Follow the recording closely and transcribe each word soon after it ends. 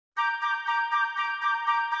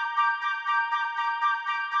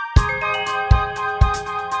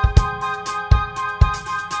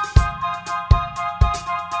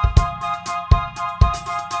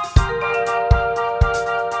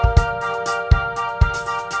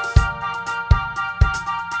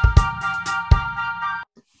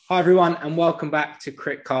Hi, everyone, and welcome back to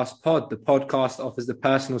Critcast Pod. The podcast offers the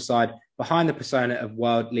personal side behind the persona of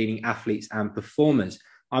world-leading athletes and performers.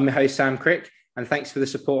 I'm your host, Sam Crick, and thanks for the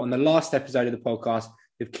support on the last episode of the podcast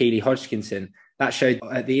with Keely Hodgkinson. That showed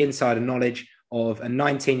the insider knowledge of a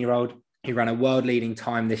 19-year-old who ran a world-leading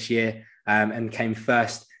time this year and came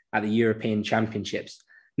first at the European Championships.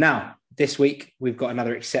 Now, this week, we've got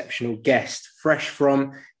another exceptional guest, fresh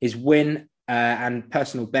from his win and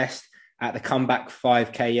personal best at the comeback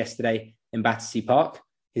 5K yesterday in Battersea Park.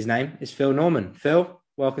 His name is Phil Norman. Phil,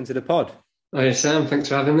 welcome to the pod. Hi, Sam. Thanks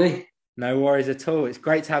for having me. No worries at all. It's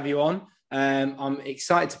great to have you on. I'm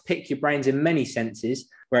excited to pick your brains in many senses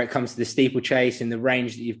where it comes to the steeplechase and the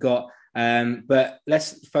range that you've got. But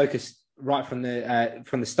let's focus right from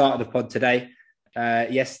the start of the pod today.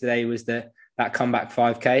 Yesterday was that comeback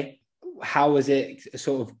 5K. How was it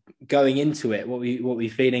sort of going into it? What were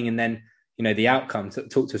you feeling? And then, the outcome.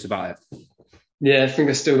 Talk to us about it. Yeah, I think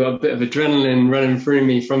I still got a bit of adrenaline running through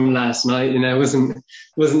me from last night. It wasn't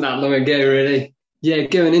that long ago, really. Yeah,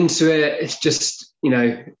 going into it, it's just,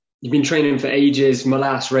 you've been training for ages. My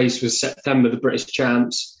last race was September, the British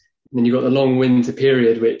Champs. And then you've got the long winter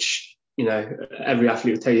period, which, every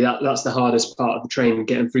athlete will tell you that's the hardest part of the training,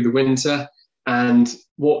 getting through the winter. And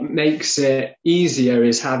what makes it easier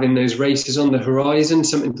is having those races on the horizon,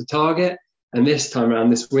 something to target. And this time around,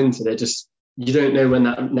 this winter, you don't know when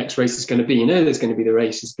that next race is going to be. You know there's going to be the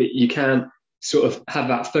races, but you can't sort of have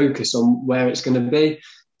that focus on where it's going to be.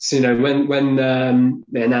 So, when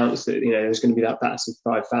they announced that, there's going to be that Battersea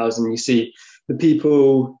 5,000, you see the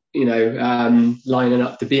people, lining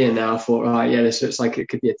up to be in there. I thought, all right, yeah, this looks like it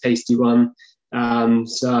could be a tasty one.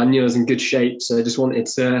 So I knew I was in good shape. So I just wanted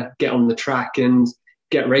to get on the track and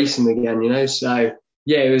get racing again, So,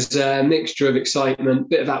 yeah, it was a mixture of excitement,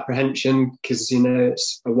 bit of apprehension because,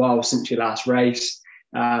 it's a while since your last race.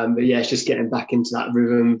 But yeah, it's just getting back into that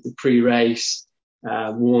rhythm, the pre-race,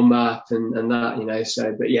 warm up and that,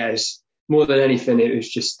 So, but yeah, it's more than anything, it was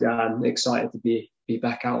just excited to be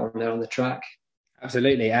back out on there on the track.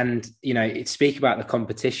 Absolutely. And, speak about the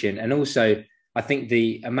competition and also I think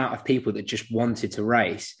the amount of people that just wanted to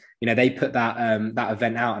race, they put that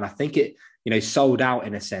event out and I think it, sold out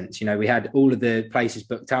in a sense. We had all of the places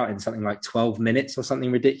booked out in something like 12 minutes or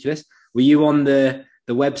something ridiculous. Were you on the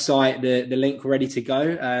website, the link ready to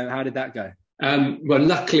go? How did that go? Well,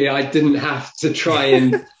 luckily I didn't have to try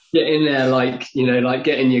and get in there like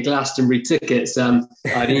getting your Glastonbury tickets. I'd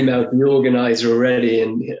emailed the organizer already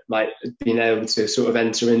and being able to sort of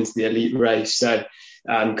enter into the elite race. So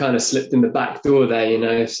kind of slipped in the back door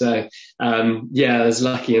there, So, I was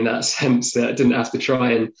lucky in that sense that I didn't have to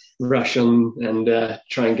try and rush on and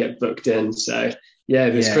try and get booked in. So, yeah,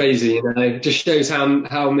 it was crazy, It just shows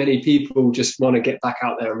how many people just want to get back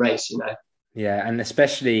out there and race, Yeah, and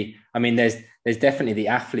especially, there's definitely the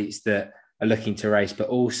athletes that are looking to race, but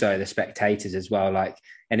also the spectators as well.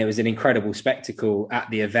 And it was an incredible spectacle at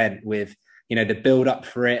the event with, the build up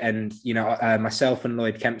for it. And, myself and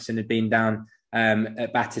Lloyd Kempson had been down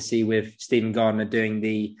at Battersea with Stephen Gardner doing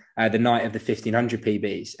the night of the 1500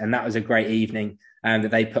 PBs, and that was a great evening that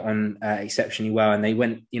they put on exceptionally well, and they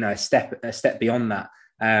went a step beyond that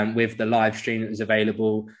with the live stream that was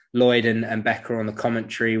available. Lloyd and Becca on the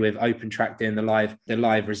commentary with Open Track doing the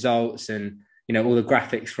live results, and all the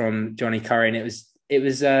graphics from Johnny Curry, and it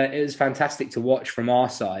was fantastic to watch from our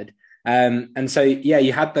side. And so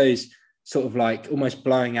you had those sort of almost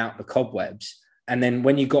blowing out the cobwebs. And then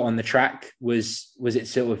when you got on the track, was it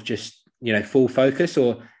sort of just, full focus,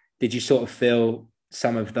 or did you sort of feel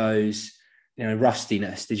some of those,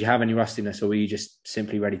 rustiness? Did you have any rustiness, or were you just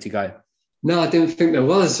simply ready to go? No, I didn't think there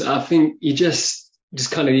was. I think you just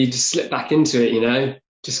slip back into it,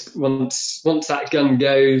 Just once that gun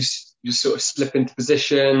goes, you just sort of slip into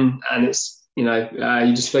position and it's, you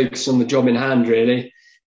just focus on the job in hand, really.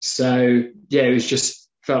 So, yeah, it was just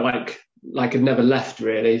felt like I'd never left,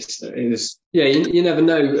 really. So it was, you never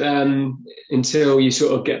know until you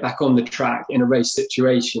sort of get back on the track in a race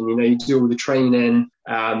situation. You do all the training,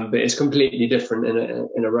 but it's completely different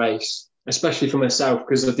in a race, especially for myself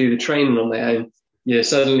because I do the training on my own.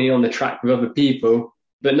 Suddenly on the track with other people,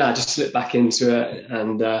 but no, just slipped back into it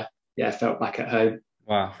and I felt back at home.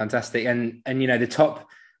 Wow, fantastic! And the top,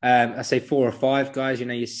 I say 4 or 5 guys.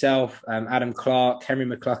 Yourself, Adam Clark, Henry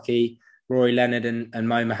McCluskey, Rory Leonard and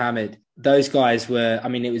Mo Mohammed. Those guys were,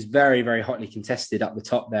 it was very, very hotly contested up the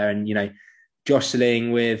top there. And,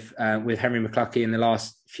 jostling with Henry McCluskey in the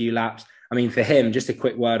last few laps. For him, just a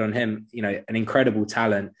quick word on him, an incredible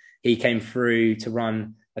talent. He came through to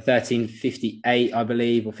run a 13:58, I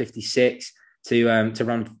believe, or 56 to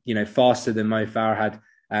run, faster than Mo Farah had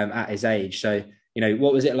at his age. So,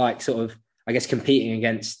 what was it like sort of, I guess, competing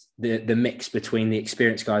against the mix between the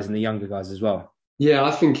experienced guys and the younger guys as well. Yeah,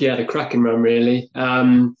 I think he had a cracking run, really.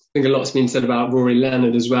 I think a lot's been said about Rory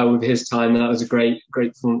Leonard as well with his time. That was a great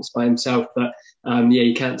performance by himself. But yeah,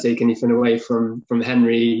 you can't take anything away from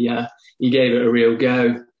Henry. He gave it a real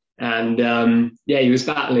go, and yeah, he was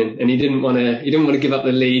battling, and he didn't want to give up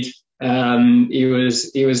the lead. He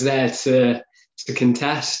was there to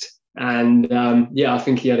contest. And yeah, I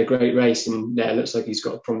think he had a great race, and yeah, it looks like he's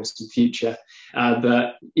got a promising future.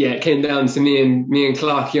 But yeah, it came down to me and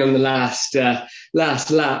Clarkey on the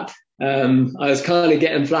last lap. I was kind of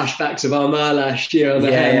getting flashbacks of Armagh last year on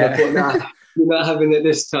the hand. I thought, nah, we're not having it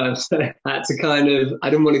this time. So I had to I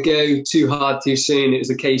didn't want to go too hard too soon. It was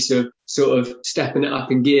a case of sort of stepping it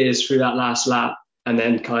up in gears through that last lap, and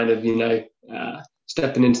then kind of,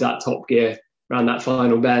 stepping into that top gear around that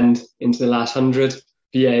final bend into the last 100.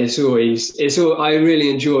 Yeah, I really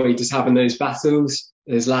enjoy just having those battles,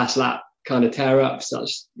 those last lap kind of tear ups.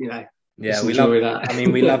 That's, yeah, we love that. I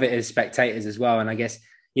mean, we love it as spectators as well. And I guess,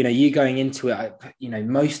 you going into it,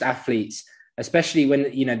 most athletes, especially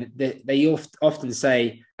when, they often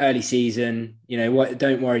say early season,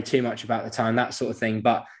 don't worry too much about the time, that sort of thing.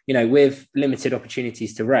 But, with limited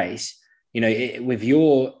opportunities to race, with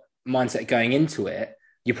your mindset going into it,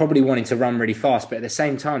 you're probably wanting to run really fast. But at the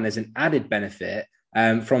same time, there's an added benefit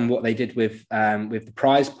from what they did with the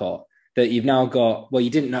prize pot, that you've now got. Well, you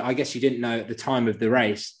didn't know at the time of the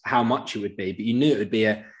race how much it would be, but you knew it would be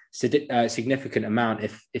a significant amount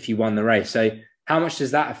if you won the race. So how much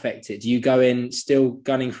does that affect it? Do you go in still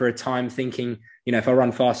gunning for a time, thinking, if I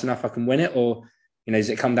run fast enough, I can win it? Or, does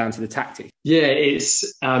it come down to the tactic? Yeah,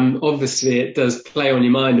 it's obviously it does play on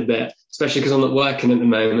your mind a bit, especially because I'm not working at the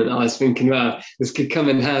moment. I was thinking, well, this could come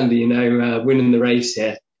in handy, winning the race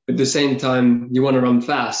here. But at the same time, you want to run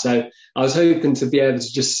fast. So I was hoping to be able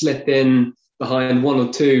to just slip in behind one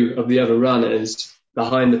or two of the other runners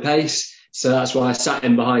behind the pace. So that's why I sat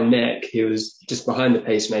in behind Nick. He was just behind the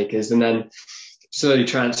pacemakers. And then slowly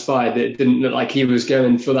transpired that it didn't look like he was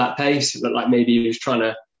going for that pace. It looked like maybe he was trying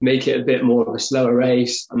to make it a bit more of a slower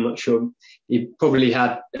race. I'm not sure. He probably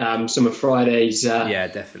had some of Friday's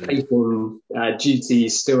definitely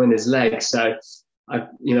duties still in his legs. So I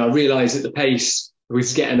realised that the pace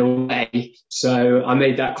was getting away, so I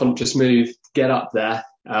made that conscious move to get up there,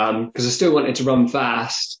 because I still wanted to run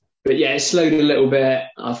fast. But yeah, it slowed a little bit.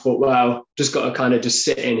 I thought, well, just got to kind of just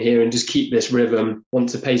sit in here and just keep this rhythm.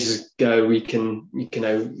 Once the paces go, we can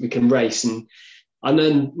race. And I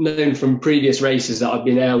known from previous races that I've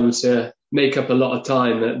been able to make up a lot of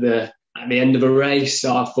time at the end of a race.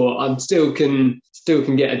 So I thought I still can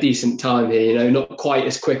get a decent time here. Not quite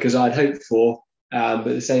as quick as I'd hoped for, but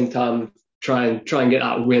at the same time, try and get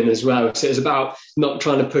that win as well. So it's about not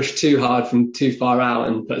trying to push too hard from too far out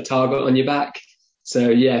and put a target on your back. So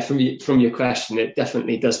yeah, from your question, it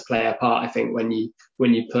definitely does play a part. I think when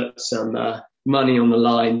you put some money on the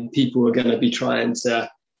line, people are going to be trying to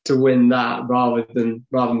win that rather than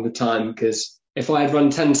the time. Because if I had run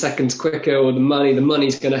 10 seconds quicker, or the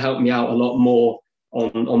money's going to help me out a lot more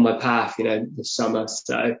on my path, this summer.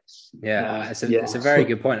 So yeah, it's a very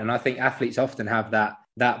good point. And I think athletes often have that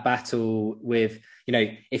battle with,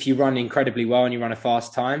 if you run incredibly well and you run a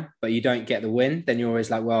fast time, but you don't get the win, then you're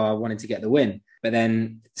always like, well, I wanted to get the win. But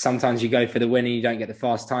then sometimes you go for the win and you don't get the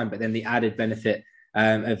fast time, but then the added benefit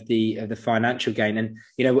of the financial gain. And,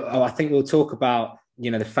 I think we'll talk about,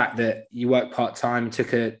 the fact that you work part-time,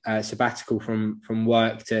 took a sabbatical from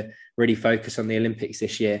work to really focus on the Olympics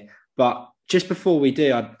this year. But just before we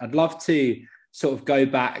do, I'd love to sort of go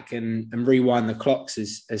back and rewind the clocks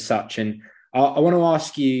as such. And I want to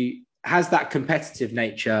ask you, has that competitive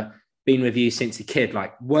nature been with you since a kid?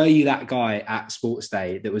 Like, were you that guy at Sports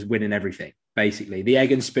Day that was winning everything, basically? The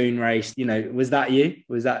egg and spoon race, was that you?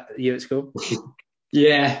 Was that you at school?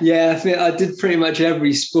 Yeah. I think I did pretty much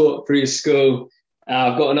every sport through school.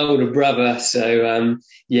 I've got an older brother, so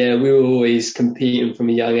we were always competing from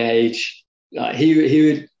a young age. Like he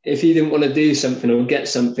would, if he didn't want to do something or get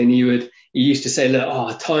something, he used to say,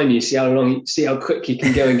 look, time you, see how quick you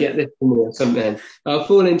can go and get this for me or something. I'll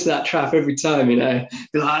fall into that trap every time, he'd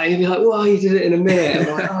be like, well, you did it in a minute.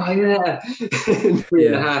 I'm like, oh yeah.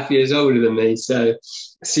 3.5 years older than me. So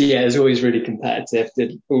yeah, it was always really competitive.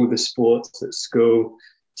 Did all the sports at school,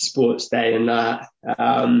 Sports Day and that.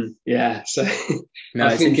 So no,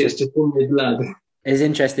 I think it's just in my blood. It's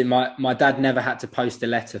interesting. My dad never had to post a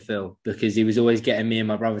letter, Phil, because he was always getting me and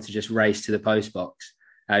my brother to just race to the post box.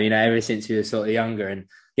 Ever since we were sort of younger. And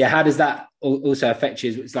yeah, how does that also affect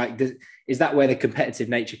you? It's like, is that where the competitive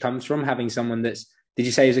nature comes from? Having someone did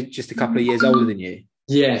you say is just a couple of years older than you?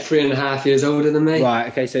 Yeah, 3.5 years older than me. Right.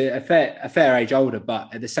 Okay. So a fair age older,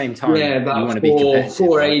 but at the same time, Yeah, you about want to be competitive,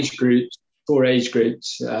 four right? age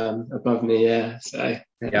groups above me. Yeah, so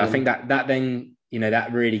Yeah, I think that then,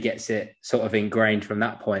 that really gets it sort of ingrained from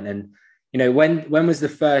that point. And when was the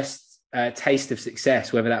first taste of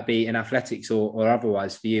success, whether that be in athletics or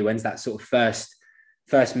otherwise for you? When's that sort of first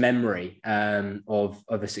memory of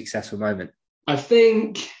a successful moment? I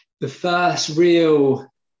think the first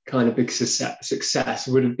real kind of big success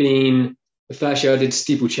would have been the first year I did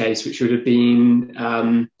steeplechase, which would have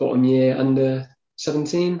been bottom year under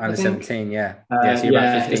 17, I Under think. 17, yeah. So you're about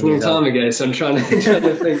Yeah, it's a 15 long years time old. ago, so I'm trying to trying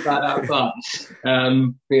to think back that far. I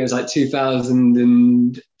think it was like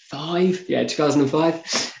 2005. Yeah,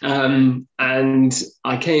 2005. And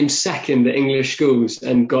I came second at English schools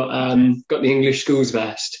and got the English schools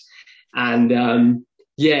vest. And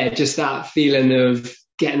yeah, just that feeling of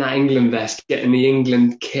getting that England vest, getting the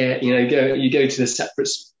England kit. You go to the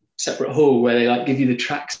separate hall where they like give you the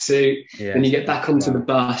tracksuit, Yeah. then you get back onto the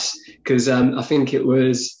bus because I think it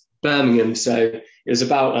was Birmingham, so it was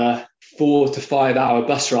about a 4 to 5 hour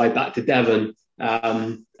bus ride back to Devon,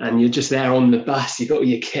 and you're just there on the bus. You got all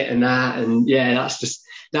your kit and that, and yeah,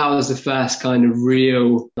 that was the first kind of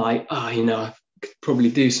real like, I could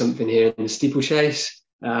probably do something here in the steeplechase.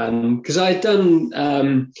 Because I had done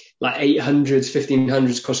like 800s,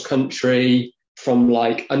 1500s cross country from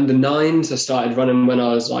like under nines. I started running when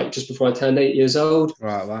I was like just before I turned 8 years old.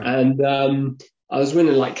 Right, wow. And I was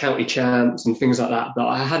winning like county champs and things like that, but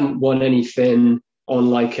I hadn't won anything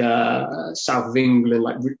on like a South of England,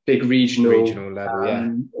 like big regional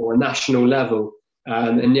level, or a national level.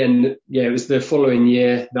 And then, yeah, it was the following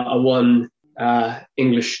year that I won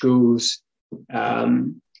English schools.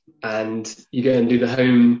 And you go and do the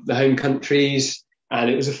home countries. And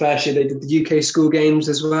it was the first year they did the UK school games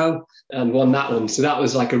as well and won that one. So that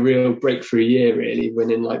was like a real breakthrough year, really,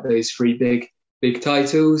 winning like those three big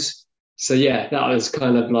titles. So yeah, that was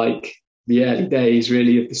kind of like the early days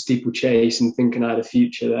really of the steeplechase and thinking I had a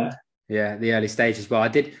future there. Yeah, the early stages. Well, I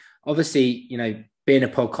did, obviously, being a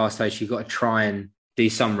podcast host, you've got to try and do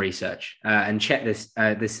some research and check the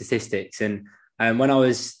statistics. And when I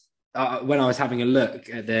was having a look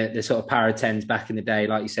at the sort of para 10s back in the day,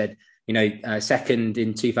 like you said, second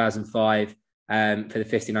in 2005 for the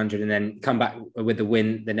 1500, and then come back with the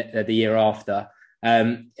win the year after.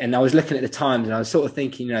 And I was looking at the times, and I was sort of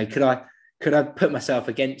thinking, could I put myself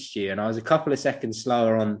against you? And I was a couple of seconds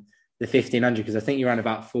slower on the 1500 because I think you ran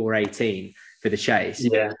about 4:18 for the chase,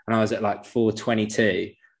 yeah, and I was at like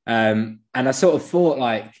 4:22. And I sort of thought,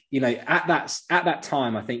 like, at that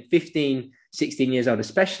time, I think 15, 16 years old,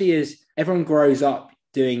 especially as everyone grows up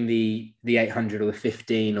doing the 800 or the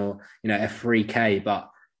 15 or a 3K,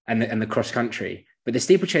 and the cross country, but the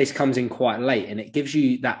steeplechase comes in quite late, and it gives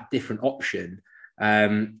you that different option.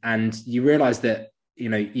 And you realize that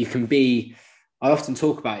you can be, I often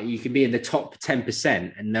talk about it, you can be in the top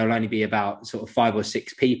 10% and there'll only be about sort of 5 or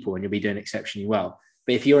 6 people and you'll be doing exceptionally well.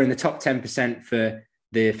 But if you're in the top 10% for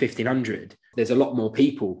the 1500, there's a lot more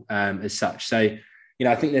people as such. So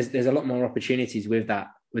I think there's a lot more opportunities with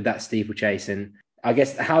that steeplechase. And I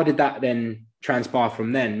guess, how did that then transpire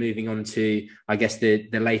from then, moving on to, I guess, the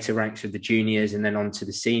later ranks of the juniors and then on to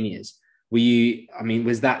the seniors?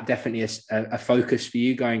 Was that definitely a focus for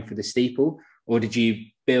you going for the steeple, or did you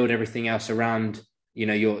build everything else around,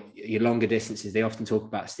 your longer distances? They often talk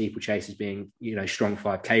about steeplechasers being, strong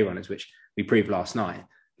 5K runners, which we proved last night.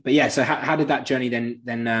 But yeah, so how did that journey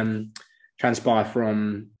then transpire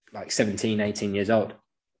from like 17, 18 years old?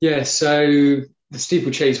 Yeah, so the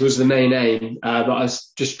steeplechase was the main aim, but I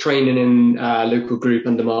was just training in a local group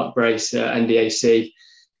under Mark Brace at NDAC,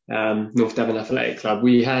 North Devon Athletic Club.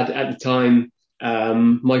 We had at the time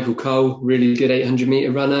Michael Cole, really good 800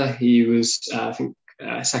 metre runner. He was, I think,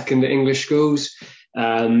 second at English schools.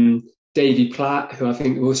 Davey Platt, who I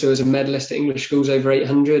think also was a medalist at English schools over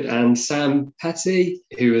 800, and Sam Petty,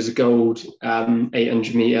 who was a gold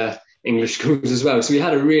 800 metre English schools as well. So we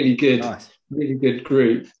had a really good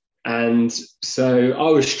group. And so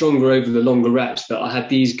I was stronger over the longer reps, but I had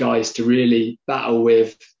these guys to really battle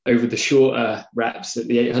with over the shorter reps at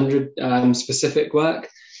the 800 specific work.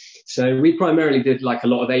 So we primarily did like a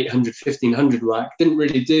lot of 800, 1500 work. Didn't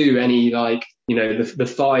really do any like, the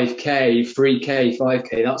 5K, 3K,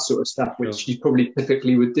 5K, that sort of stuff, which you probably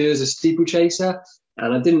typically would do as a steeplechaser.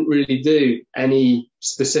 And I didn't really do any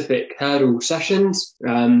specific hurdle sessions.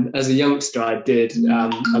 As a youngster, I did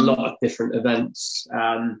a lot of different events,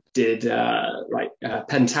 did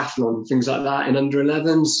pentathlon, things like that in under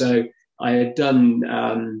 11. So I had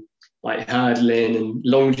done like hurdling and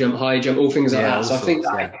long jump, high jump, all things like that. So I think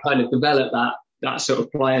I kind of developed that sort of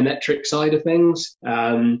plyometric side of things.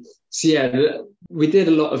 So yeah, we did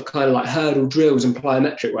a lot of kind of like hurdle drills and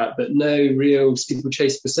plyometric work, but no real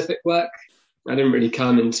steeplechase specific work. I didn't really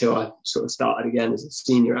come until I sort of started again as a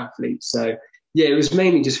senior athlete. So yeah, it was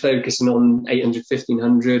mainly just focusing on 800,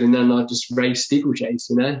 1500, and then I just raced steeplechase,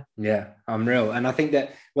 you know? Yeah, unreal. And I think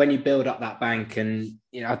that when you build up that bank, and,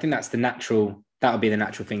 you know, I think that would be the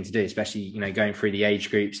natural thing to do, especially, you know, going through the age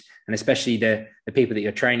groups, and especially the people that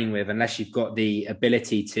you're training with, unless you've got the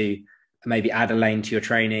ability to maybe add a lane to your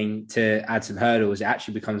training, to add some hurdles, it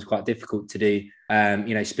actually becomes quite difficult to do,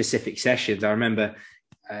 you know, specific sessions. I remember,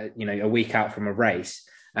 you know, a week out from a race,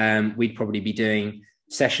 we'd probably be doing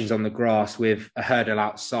sessions on the grass with a hurdle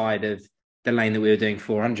outside of the lane that we were doing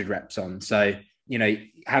 400 reps on. So, you know,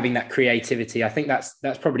 having that creativity, I think that's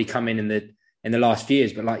probably come in the last few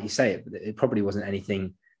years, but like you say, it probably wasn't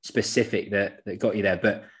anything specific that got you there.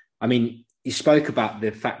 But I mean, you spoke about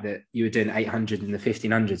the fact that you were doing 800 and the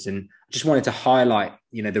 1500s, and I just wanted to highlight,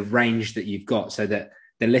 you know, the range that you've got, so that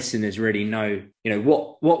the listeners really know, you know,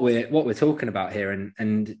 what we're talking about here.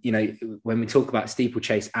 And, you know, when we talk about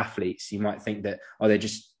steeplechase athletes, you might think that, oh, they're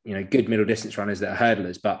just, you know, good middle distance runners that are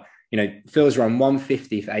hurdlers. But, you know, Phil's run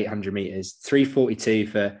 150 for 800 meters, 342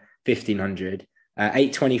 for 1500,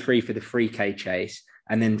 823 for the 3K chase,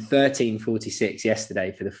 and then 1346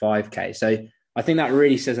 yesterday for the 5K. So I think that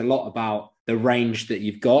really says a lot about the range that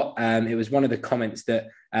you've got. It was one of the comments that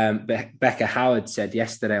Becca Howard said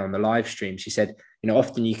yesterday on the live stream. She said, you know,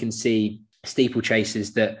 often you can see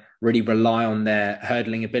steeplechasers that really rely on their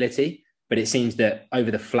hurdling ability, but it seems that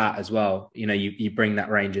over the flat as well, you know, you bring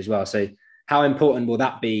that range as well. So how important will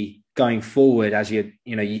that be going forward as you've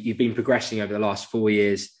been progressing over the last 4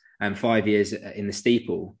 years and 5 years in the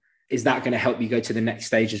steeple? Is that going to help you go to the next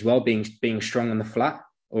stage as well, being strong on the flat?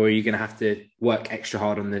 Or are you going to have to work extra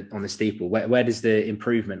hard on the steeple? Where does the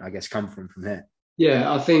improvement, I guess, come from here?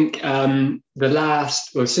 Yeah, I think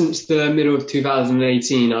since the middle of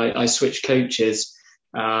 2018, I switched coaches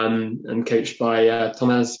and coached by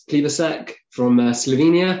Tomáš Plibersek from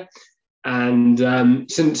Slovenia. And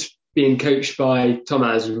since being coached by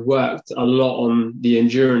Tomáš, we've worked a lot on the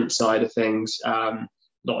endurance side of things, a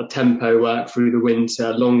lot of tempo work through the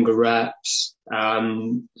winter, longer reps.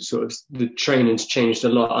 Sort of the training's changed a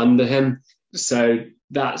lot under him. So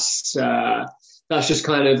that's just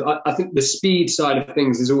kind of, I think the speed side of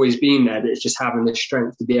things has always been there, but it's just having the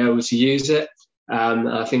strength to be able to use it.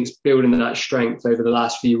 I think building that strength over the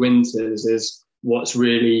last few winters is what's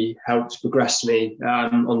really helped progress me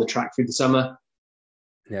on the track through the summer.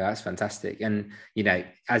 Yeah, that's fantastic. And, you know,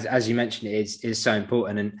 as you mentioned, it is so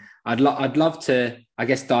important. And I'd love to, I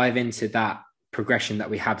guess, dive into that progression that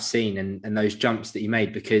we have seen and those jumps that you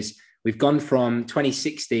made, because we've gone from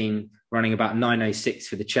 2016 running about 9:06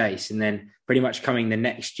 for the chase, and then pretty much coming the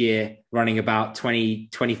next year running about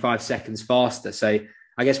 25 seconds faster. So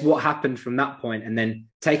I guess what happened from that point, and then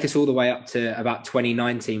take us all the way up to about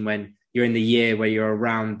 2019 when you're in the year where you're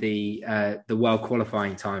around the world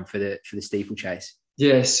qualifying time for the steeplechase.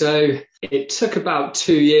 Yeah, so it took about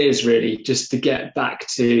 2 years really just to get back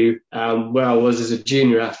to where I was as a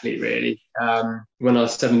junior athlete really. When I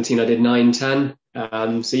was 17, I did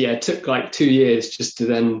 9:10. So yeah, it took like 2 years just to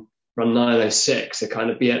then run 9:06 to kind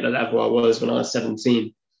of be at the level I was when I was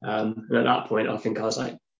 17. And at that point, I think I was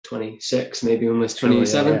like 26, maybe almost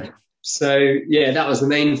 27. Yeah. So yeah, that was the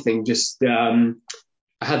main thing. Just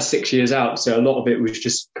I had 6 years out, so a lot of it was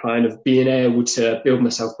just kind of being able to build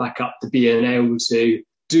myself back up to being able to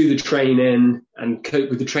do the training and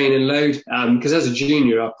cope with the training load. Because as a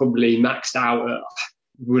junior, I probably maxed out,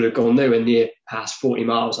 would have gone nowhere near past 40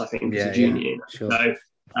 miles, I think, as a junior. Yeah, sure. So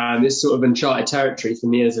it's sort of uncharted territory for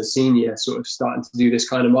me as a senior, sort of starting to do this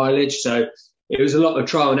kind of mileage. So it was a lot of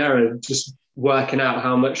trial and error, just working out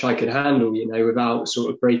how much I could handle, you know, without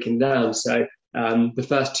sort of breaking down. So the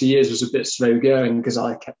first 2 years was a bit slow going because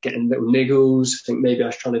I kept getting little niggles. I think maybe I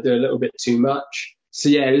was trying to do a little bit too much. So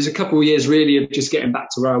yeah, it was a couple of years really of just getting back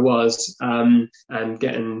to where I was and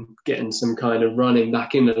getting some kind of running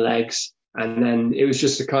back in the legs. And then it was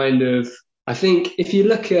just a kind of, I think if you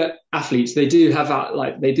look at athletes, they do have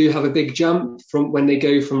a big jump from when they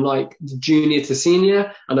go from like junior to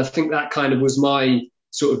senior. And I think that kind of was my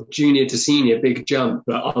sort of junior to senior big jump,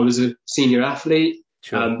 but I was a senior athlete.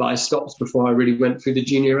 Sure. But I stopped before I really went through the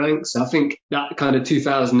junior ranks. So I think that kind of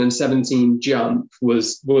 2017 jump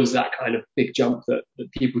was that kind of big jump that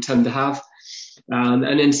people tend to have. And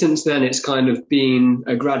then since then, it's kind of been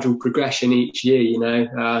a gradual progression each year, you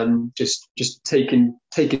know, just taking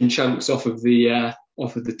chunks off of the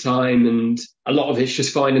time. And a lot of it's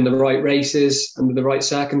just finding the right races under the right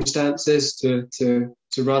circumstances to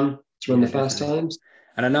run the fast times.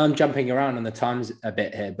 And I know I'm jumping around on the times a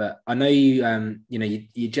bit here, but I know you,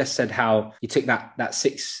 you just said how you took that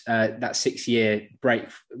 6 year break.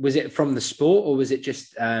 Was it from the sport, or was it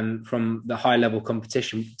just from the high level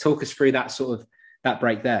competition? Talk us through that sort of that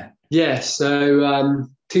break there. Yeah, so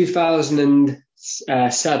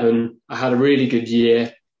 2007, I had a really good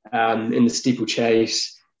year in the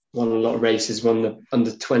steeplechase. Won a lot of races. Won the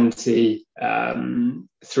under 20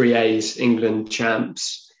 3As England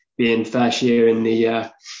champs, being first year in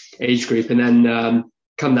the age group. And then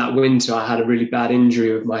come that winter, I had a really bad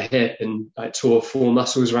injury with my hip, and I tore 4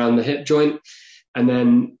 muscles around the hip joint. And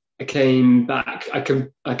then I came back. I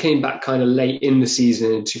came back kind of late in the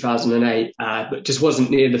season in 2008, but just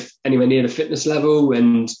wasn't anywhere near the fitness level,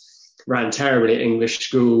 and ran terribly at English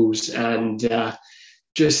schools, and I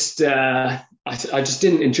just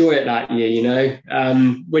didn't enjoy it that year. You know,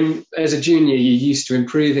 when as a junior, you're used to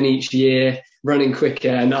improving each year, running quicker,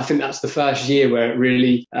 and I think that's the first year where it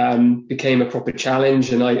really became a proper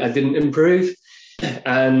challenge, and I didn't improve,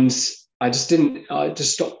 and I just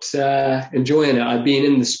stopped enjoying it. I'd been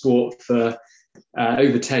in the sport for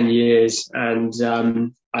over 10 years, and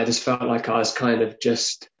I just felt like I was kind of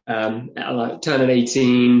just like turning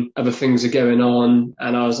 18, other things are going on,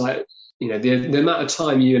 and I was like, you know, the amount of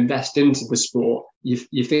time you invest into the sport,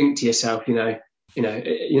 you think to yourself, you know,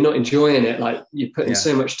 you're not enjoying it. Like, you're putting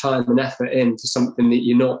so much time and effort into something that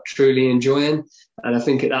you're not truly enjoying. And I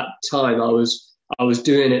think at that time I was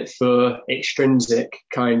doing it for extrinsic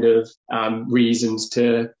kind of reasons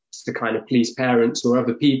to kind of please parents or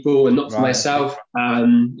other people, and not for myself.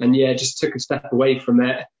 And yeah, just took a step away from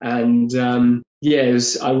it. And I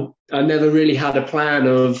never really had a plan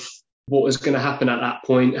of what was going to happen at that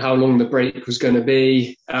point, how long the break was going to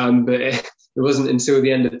be. But it wasn't until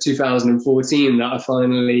the end of 2014 that I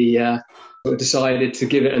finally decided to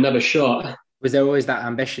give it another shot. Was there always that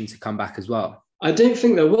ambition to come back as well? I don't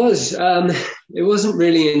think there was. It wasn't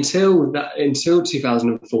really until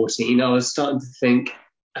 2014 I was starting to think.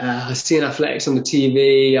 I was seeing athletics on the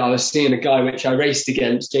TV. I was seeing a guy which I raced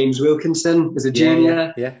against, James Wilkinson, as a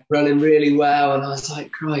junior, running really well. And I was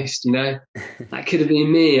like, Christ, you know, that could have been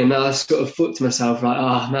me. And I sort of thought to myself, like,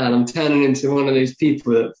 oh man, I'm turning into one of those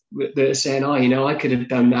people that are saying, oh, you know, I could have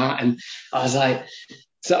done that. And I was like,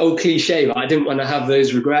 it's that old cliche, but I didn't want to have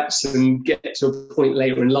those regrets and get to a point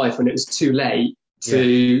later in life when it was too late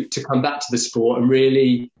to come back to the sport and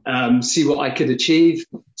really see what I could achieve.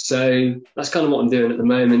 So that's kind of what I'm doing at the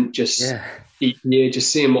moment, just each year,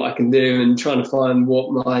 just seeing what I can do and trying to find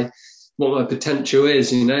what my potential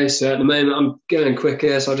is, you know. So at the moment I'm going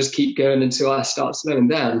quicker, so I'll just keep going until I start slowing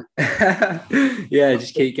down.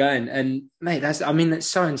 Just keep going. And mate, that's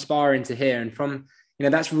so inspiring to hear, and from, you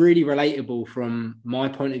know, that's really relatable from my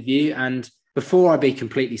point of view. And before I be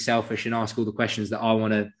completely selfish and ask all the questions that I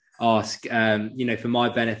want to ask, you know, for my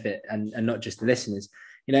benefit and not just the listeners,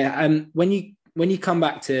 you know, when you come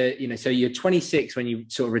back to, you know, so you're 26 when you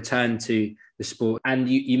sort of return to the sport, and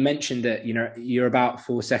you mentioned that, you know, you're about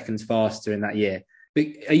 4 seconds faster in that year. But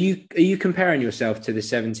are you comparing yourself to the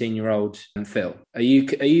 17-year-old Phil? Are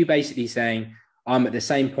you basically saying I'm at the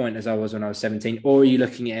same point as I was when I was 17, or are you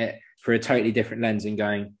looking at it for a totally different lens and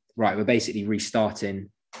going, right, we're basically restarting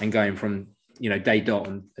and going from, you know, day dot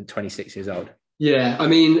on at 26 years old? Yeah, I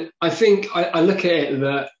mean, I think I look at it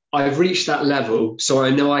that I've reached that level, so I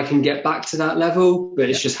know I can get back to that level, but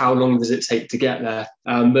it's just how long does it take to get there?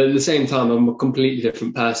 But at the same time, I'm a completely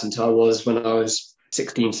different person to I was when I was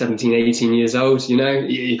 16, 17, 18 years old. You know,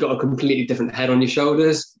 you've got a completely different head on your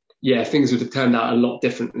shoulders. Yeah, things would have turned out a lot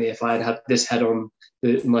differently if I had this head on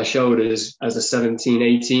my shoulders as a 17,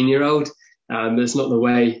 18-year-old. That's not the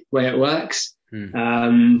way it works.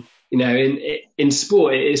 You know, in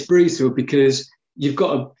sport, it's brutal because you've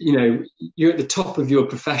got a, you know, you're at the top of your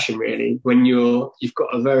profession really when you've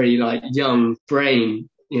got a very like young brain,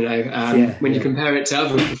 you know, when you compare it to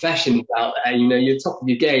other professions out there, you know, you're top of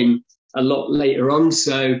your game a lot later on.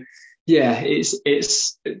 So yeah,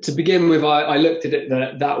 it's to begin with, I looked at it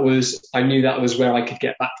I knew that was where I could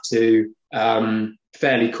get back to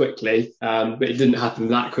fairly quickly, but it didn't happen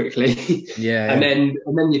that quickly. And then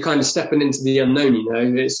you're kind of stepping into the unknown, you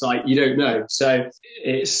know. It's like you don't know, so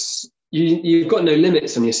it's you've got no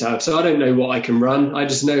limits on yourself. So I don't know what I can run. I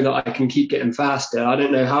just know that I can keep getting faster. I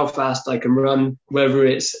don't know how fast I can run, whether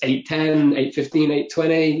it's 8:10, 8:15,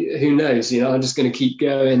 8:20, who knows, you know. I'm just going to keep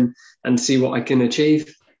going and see what I can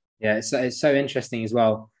achieve. Yeah, it's so interesting as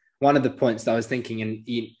well. One of the points that I was thinking, and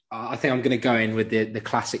I think I'm going to go in with the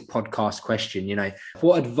classic podcast question, you know,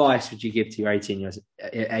 what advice would you give to your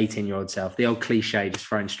 18-year-old self? The old cliche, just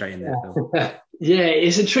thrown straight in there. Yeah,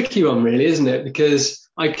 it's a tricky one really, isn't it? Because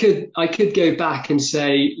I could go back and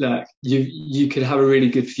say, look, you could have a really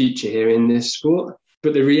good future here in this sport.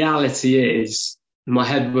 But the reality is, my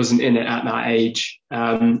head wasn't in it at that age.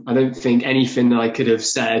 I don't think anything that I could have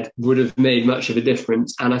said would have made much of a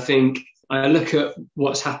difference. And I think I look at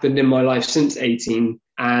what's happened in my life since 18,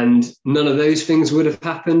 and none of those things would have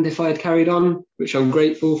happened if I had carried on, which I'm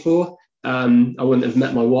grateful for. I wouldn't have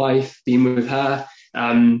met my wife, been with her,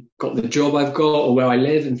 got the job I've got or where I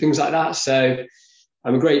live and things like that. So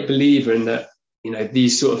I'm a great believer in that,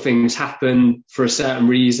 these sort of things happen for a certain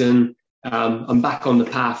reason. I'm back on the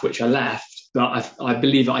path which I left, but I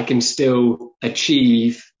believe that I can still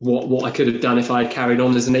achieve what I could have done if I had carried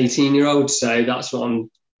on as an 18-year-old. So that's what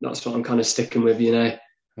I'm kind of sticking with,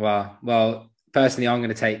 Wow. Well, personally, I'm going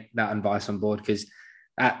to take that advice on board, because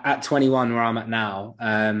at 21, where I'm at now,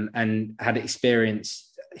 and had experienced,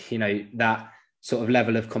 that sort of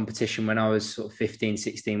level of competition when I was sort of 15,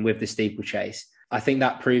 16 with the steeplechase, I think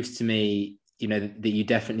that proves to me, that you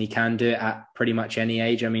definitely can do it at pretty much any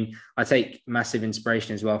age. I mean, I take massive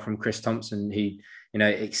inspiration as well from Chris Thompson, who,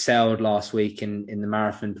 excelled last week in the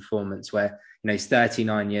marathon performance, where, he's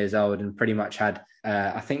 39 years old and pretty much had,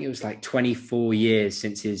 I think it was like 24 years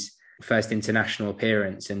since his first international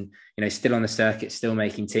appearance, and, still on the circuit, still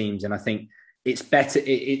making teams. And I think it's better.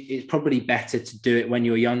 It's probably better to do it when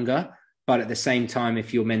you're younger, but at the same time,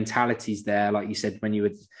 if your mentality's there, like you said, when you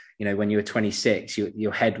were 26,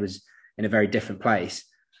 your head was in a very different place.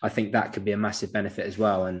 I think that could be a massive benefit as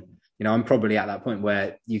well. And, I'm probably at that point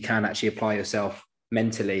where you can actually apply yourself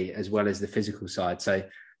mentally as well as the physical side. So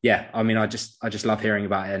yeah, I mean, I just love hearing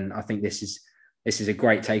about it. And I think this is a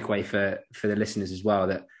great takeaway for the listeners as well,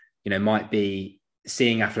 that, might be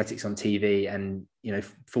seeing athletics on TV and,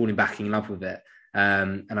 falling back in love with it.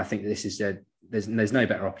 And I think this is there's no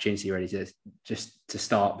better opportunity really to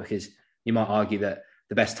start, because you might argue that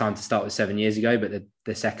the best time to start was 7 years ago, but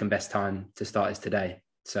the second best time to start is today.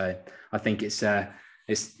 So I think it's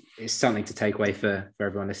something to take away for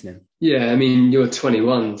everyone listening. Yeah, I mean, you're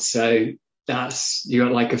 21, so you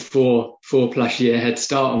got like a 4+ year head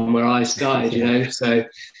start on where I started, Yeah. So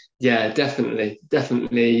yeah, definitely.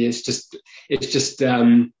 It's just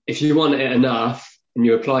if you want it enough and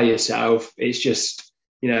you apply yourself, it's just,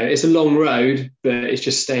 it's a long road, but it's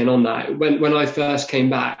just staying on that. When I first came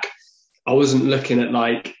back, I wasn't looking at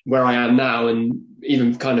like where I am now and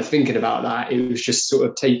even kind of thinking about that. It was just sort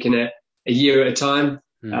of taking it a year at a time.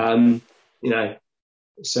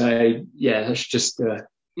 So yeah, that's just,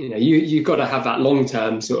 you've got to have that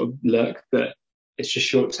long-term sort of look, but it's just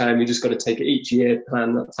short-term. You just got to take it each year,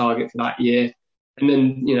 plan that target for that year. And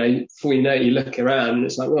then, before you know it, you look around and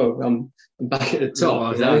it's like, well, I'm back at the top.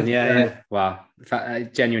 Well done. Yeah. Wow.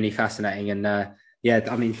 Genuinely fascinating. And, yeah,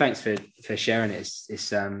 I mean, thanks for sharing it.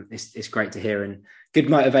 It's great to hear, and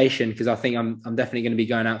good motivation, because I think I'm definitely going to be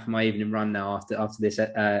going out for my evening run now after this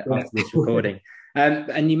recording.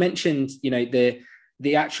 And you mentioned,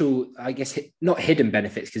 the actual, I guess, not hidden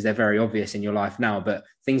benefits, because they're very obvious in your life now, but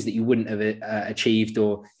things that you wouldn't have achieved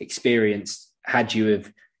or experienced had you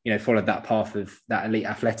have, followed that path of that elite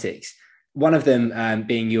athletics. One of them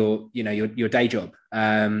being your day job.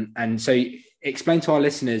 And so explain to our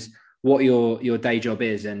listeners what your day job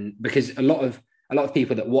is, and because a lot of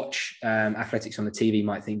people that watch athletics on the TV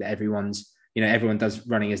might think that everyone does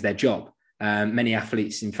running as their job. Many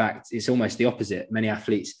athletes, in fact, it's almost the opposite. Many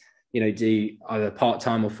athletes, do either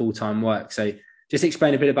part-time or full-time work. So just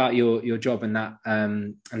explain a bit about your job and that,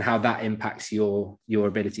 and how that impacts your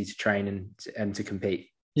ability to train and to compete.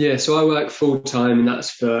 Yeah, so I work full-time, and that's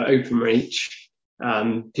for Openreach.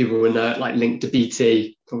 People will know it like linked to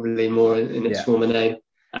BT, probably more in its former name.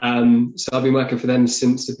 So I've been working for them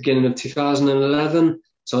since the beginning of 2011.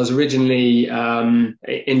 So I was originally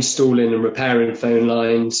installing and repairing phone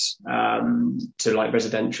lines to like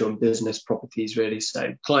residential and business properties, really.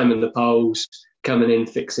 So climbing the poles, coming in,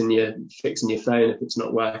 fixing your phone if it's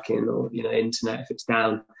not working, or internet if it's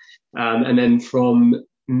down. And then from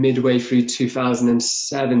midway through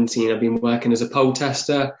 2017, I've been working as a pole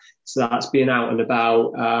tester. So that's being out and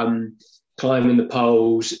about. Climbing the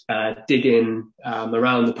poles, digging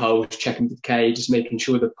around the poles, checking for decay, just making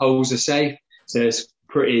sure the poles are safe. So it's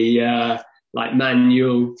pretty like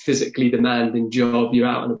manual, physically demanding job. You're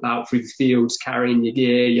out and about through the fields, carrying your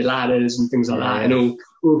gear, your ladders and things like that, and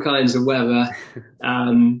all kinds of weather.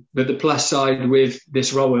 But the plus side with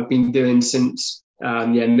this role I've been doing since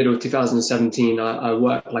middle of 2017, I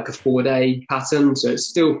work like a 4-day pattern. So it's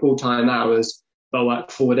still full-time hours, but I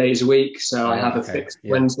work 4 days a week. So I have a fixed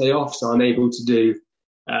Wednesday off. So I'm able to do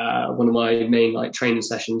one of my main like training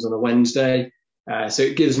sessions on a Wednesday. So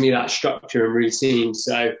it gives me that structure and routine.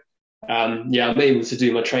 So yeah, I'm able to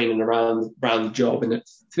do my training around the job, and it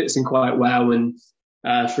fits in quite well. And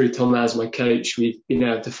through Tom as my coach, we've been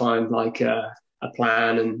able to find like a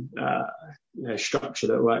plan and structure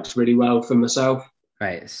that works really well for myself.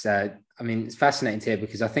 Right. So, I mean, it's fascinating to hear,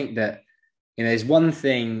 because I think that, there's one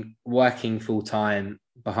thing working full time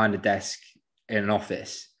behind a desk in an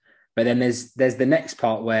office, but then there's the next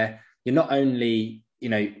part where you're not only,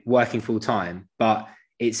 working full time, but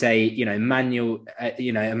it's a, manual,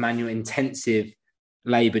 a manual intensive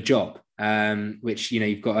labor job, which,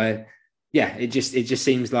 you've got to, it just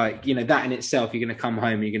seems like, that in itself, you're going to come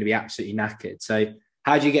home and you're going to be absolutely knackered. So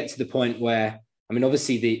how do you get to the point where, I mean,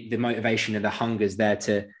 obviously the motivation and the hunger is there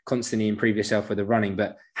to constantly improve yourself with the running,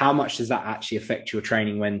 but how much does that actually affect your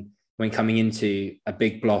training when coming into a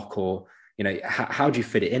big block, or, how do you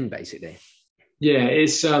fit it in basically? Yeah,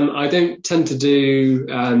 it's I don't tend to do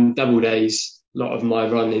double days. A lot of my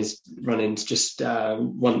running's just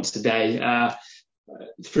once a day.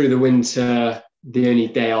 Through the winter, the only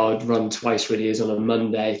day I'd run twice really is on a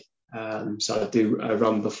Monday. So I do a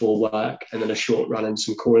run before work and then a short run and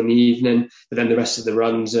some core in the evening. But then the rest of the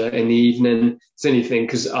runs are in the evening. It's anything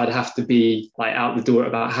because I'd have to be like out the door at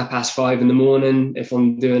about 5:30 in the morning if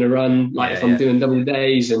I'm doing a run, if I'm doing double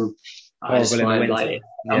days. And I just find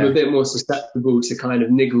I'm a bit more susceptible to kind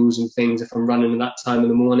of niggles and things if I'm running at that time in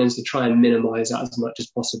the morning. So try and minimise that as much as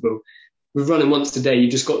possible. With running once a day, you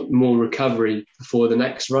just got more recovery before the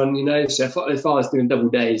next run, So if I was doing double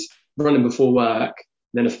days, running before work,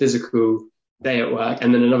 then a physical day at work,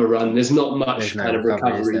 and then another run, there's not much kind of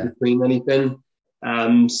recovery between anything.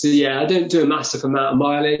 So yeah, I don't do a massive amount of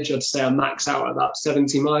mileage. I'd say I max out at about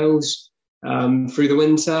 70 miles through the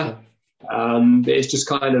winter. But it's just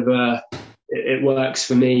kind of it works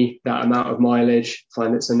for me, that amount of mileage. I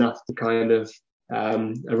find it's enough to kind of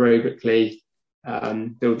aerobically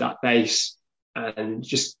build that base, and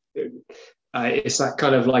just it's that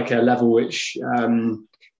kind of like a level which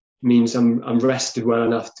means I'm rested well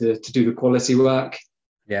enough to do the quality work.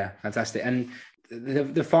 Yeah, fantastic. And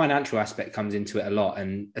the financial aspect comes into it a lot,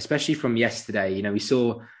 and especially from yesterday, we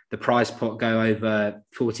saw the prize pot go over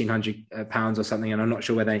 £1,400 or something, and I'm not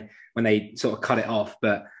sure when they sort of cut it off,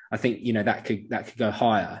 but I think that could go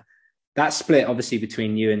higher. That split obviously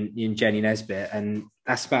between you and Jenny Nesbitt, and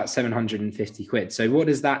that's about 750 quid. So what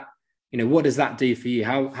does that do for you?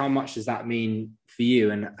 How much does that mean for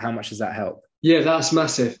you, and how much does that help? Yeah, that's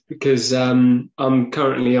massive, because I'm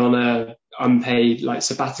currently on a unpaid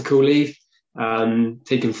sabbatical leave,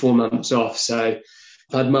 taking 4 months off. So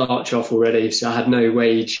I've had March off already, so I had no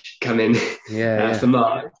wage coming for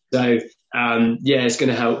March. So it's going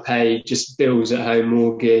to help pay just bills at home,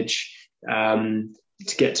 mortgage,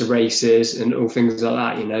 to get to races and all things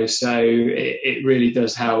like that, So it really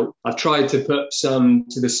does help. I've tried to put some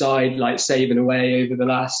to the side, like saving away over the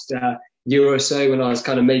last year or so when I was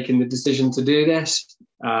kind of making the decision to do this.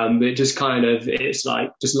 But it just kind of, it's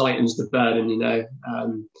like just lightens the burden,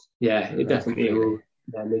 it definitely will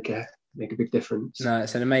make a big difference. No,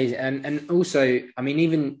 it's an amazing, and also, I mean,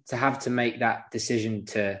 even to have to make that decision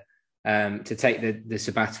to take the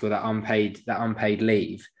sabbatical, that unpaid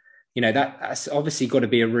leave, that's obviously got to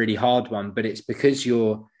be a really hard one, but it's because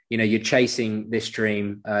you're chasing this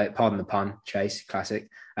dream, pardon the pun, chase, classic,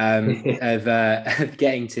 of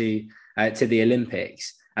getting to the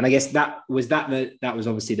Olympics. And I guess that was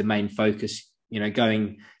obviously the main focus,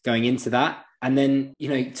 going into that. And then,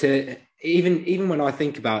 to even when I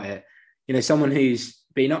think about it, someone who's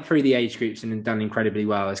been up through the age groups and done incredibly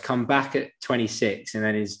well has come back at 26 and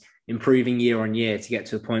then is improving year on year to get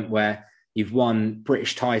to a point where you've won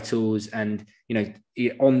British titles and,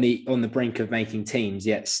 on the brink of making teams,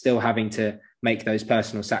 yet still having to make those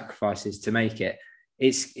personal sacrifices to make it.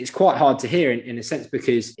 It's quite hard to hear in a sense,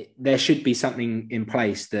 because there should be something in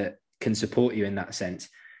place that can support you in that sense.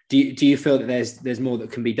 Do you feel that there's more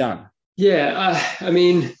that can be done? Yeah, I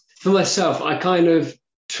mean, for myself, I kind of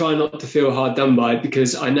try not to feel hard done by,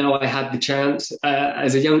 because I know I had the chance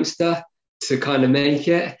as a youngster to kind of make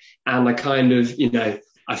it, and I kind of,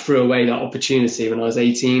 I threw away that opportunity when I was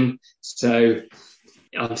 18. So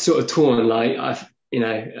I'm sort of torn. Like I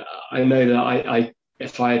know that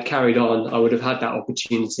if I had carried on, I would have had that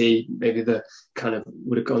opportunity. Maybe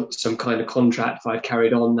would have got some kind of contract if I'd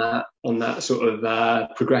carried on that sort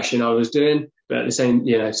of progression I was doing. But at the same,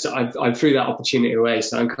 so I threw that opportunity away.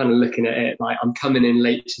 So I'm kind of looking at it like I'm coming in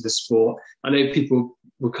late to the sport. I know people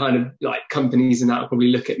will kind of like companies and that will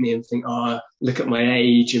probably look at me and think, look at my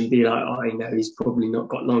age and be like, he's probably not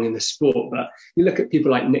got long in the sport. But you look at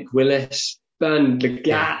people like Nick Willis, Bernard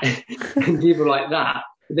Lagat, and people like that.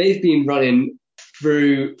 They've been running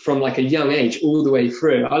through from like a young age all the way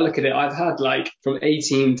through. I look at it, I've had like from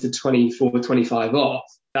 18 to 24, 25 off.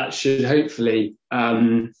 That should hopefully,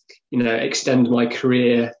 extend my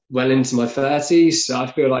career well into my 30s. So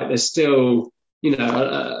I feel like there's still,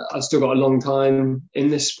 I've still got a long time in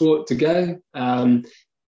this sport to go.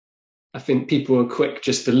 I think people are quick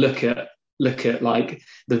just to look at like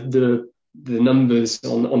the numbers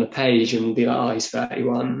on a page and be like, oh, he's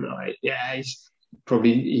 31. Like, yeah, he's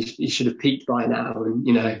probably he should have peaked by now, and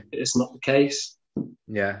it's not the case.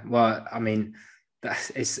 Yeah, well, I mean,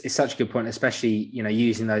 it's such a good point, especially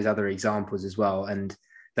using those other examples as well, and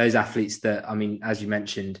those athletes that, I mean, as you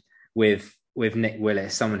mentioned with Nick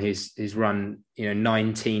Willis, someone who's run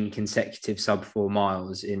 19 consecutive sub 4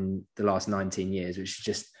 miles in the last 19 years, which is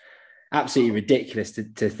just absolutely ridiculous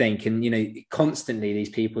to think. And constantly these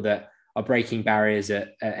people that are breaking barriers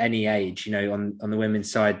at any age, on the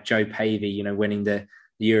women's side, Jo Pavey, winning the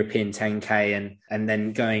European 10K and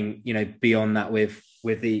then going, beyond that with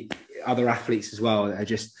the other athletes as well that are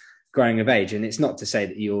just growing of age. And it's not to say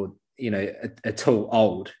that you're, at all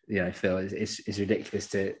old, Phil, it's ridiculous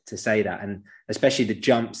to say that. And especially the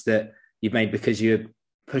jumps that you've made, because you're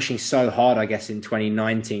pushing so hard, I guess, in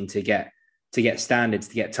 2019 to get standards,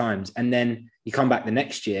 to get times. And then you come back the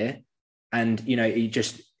next year and, you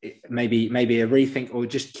just maybe a rethink, or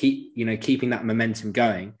just keeping that momentum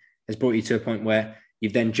going has brought you to a point where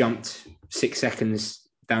you've then jumped 6 seconds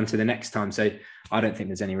down to the next time. So I don't think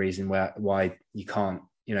there's any reason why you can't,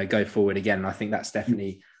 go forward again. And I think that's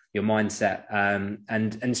definitely your mindset.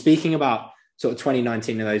 And speaking about sort of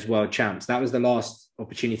 2019 and those world champs, that was the last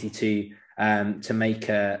opportunity to make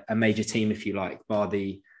a major team, if you like, bar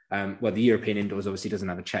the European indoors obviously doesn't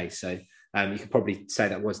have a chase. So you could probably say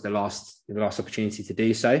that was the last opportunity to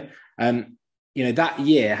do so. That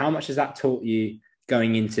year, how much has that taught you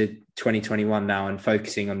going into 2021 now and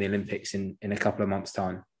focusing on the Olympics in a couple of months'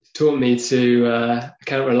 time? Taught me to I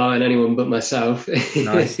can't rely on anyone but myself.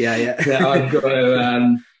 Nice, yeah. I've got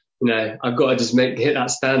to I've got to just hit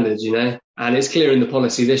that standard, and it's clear in the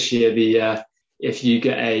policy this year. If you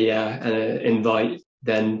get an invite,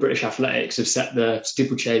 then British Athletics have set the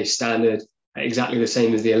steeplechase standard exactly the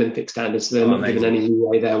same as the Olympic standard, so they're not given any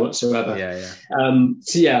leeway there whatsoever.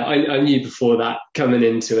 I knew before that, coming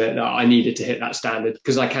into it, that I needed to hit that standard,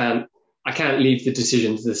 because I can't leave the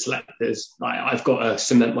decision to the selectors. I've got to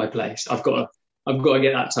cement my place. I've got to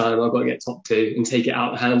get that time. I've got to get top 2 and take it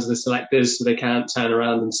out of the hands of the selectors, so they can't turn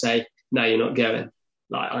around and say, no, you're not going.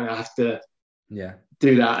 I'm gonna have to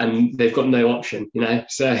do that, and they've got no option.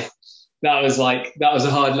 So that was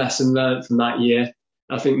a hard lesson learned from that year.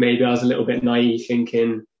 I think maybe I was a little bit naive,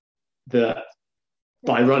 thinking that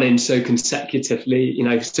by running so consecutively,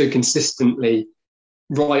 so consistently,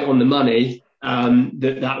 right on the money,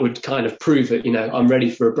 that would kind of prove that, I'm ready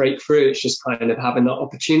for a breakthrough. It's just kind of having that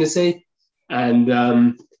opportunity,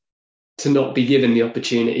 and to not be given the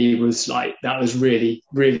opportunity was that was really,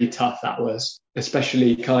 really tough. That was,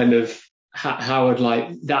 especially kind of how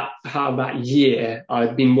that year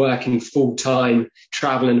I'd been working full time,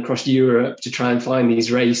 traveling across Europe to try and find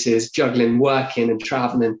these races, juggling working and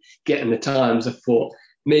traveling, getting the times. I thought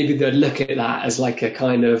maybe they'd look at that as like a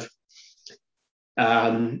kind of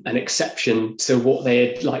an exception to what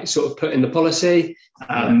they had sort of put in the policy,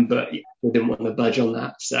 but we didn't want to budge on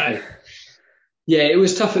that. So yeah, it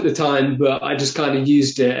was tough at the time, but I just kind of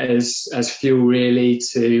used it as fuel, really,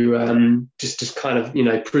 to just kind of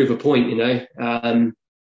prove a point, and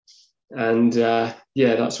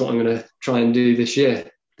that's what I'm going to try and do this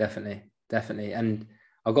year. Definitely. And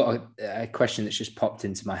I've got a question that's just popped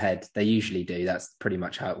into my head. They usually do. That's pretty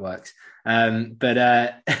much how it works.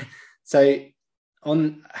 So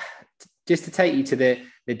on, just to take you to the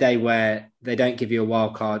day where they don't give you a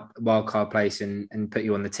wild card place and put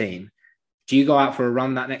you on the team, do you go out for a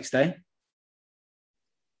run that next day?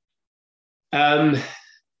 Let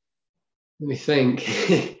me think.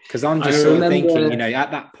 Because I'm just sort of thinking,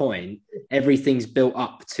 at that point, everything's built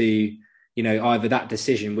up to, either that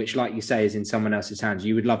decision, which, like you say, is in someone else's hands.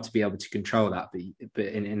 You would love to be able to control that, but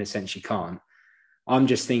in a sense you can't. I'm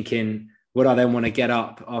just thinking, would I then want to get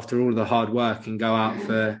up after all the hard work and go out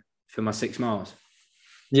for my 6 miles?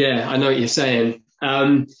 Yeah, I know what you're saying.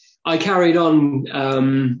 I carried on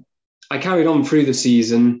through the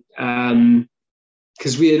season,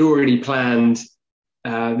 because we had already planned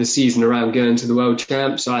the season around going to the World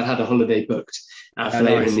Champs. So I'd had a holiday booked for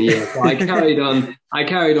later in the year. So I carried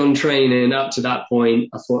on training up to that point.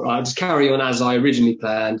 I thought, I'll just carry on as I originally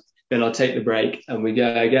planned, then I'll take the break and we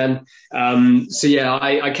go again.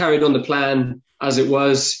 I carried on the plan as it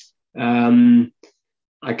was. I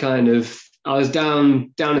kind of I was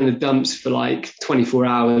down in the dumps for like 24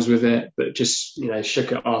 hours with it, but just,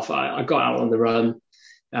 shook it off. I got out on the run.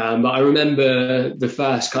 But I remember the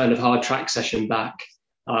first kind of hard track session back.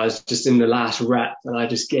 I was just in the last rep and I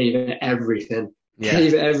just gave it everything. Yeah.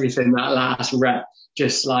 Gave it everything that last rep.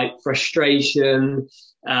 Just like frustration,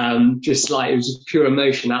 just like it was just pure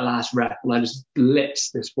emotion that last rep. And I just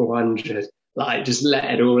blitzed this 400, like just let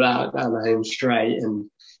it all out down the home straight. And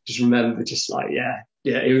just remember just like,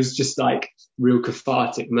 it was just like real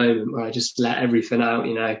cathartic moment where I just let everything out,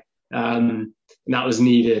 and that was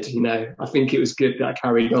needed. I think it was good that I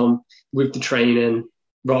carried on with the training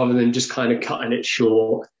rather than just kind of cutting it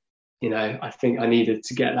short. I think I needed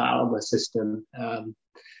to get that out of my system. So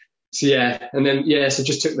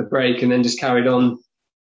just took the break and then just carried on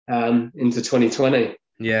into 2020.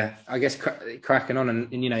 Yeah, I guess cracking on, and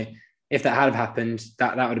if that had happened,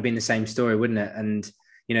 that would have been the same story, wouldn't it? And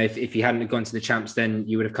if you hadn't gone to the champs, then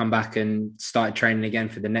you would have come back and started training again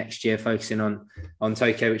for the next year, focusing on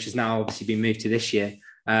Tokyo, which has now obviously been moved to this year.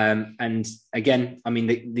 And again, I mean,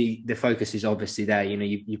 the focus is obviously there.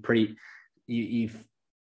 You've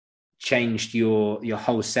changed your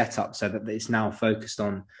whole setup so that it's now focused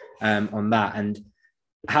on that. And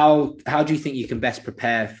how do you think you can best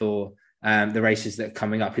prepare for the races that are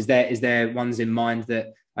coming up? Is there ones in mind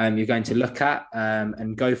that you're going to look at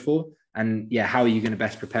and go for? And how are you going to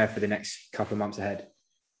best prepare for the next couple of months ahead?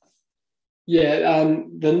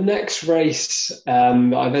 The next race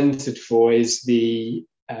that I've entered for is the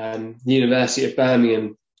University of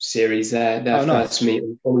Birmingham series. Their first meet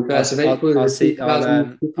on the 21st of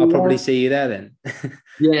April. I'll probably see you there then.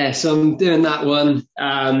 So I'm doing that one.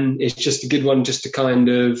 It's just a good one just to kind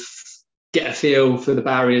of get a feel for the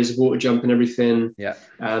barriers, water jump and everything.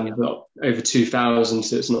 I've got over 2,000,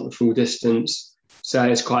 so it's not the full distance. So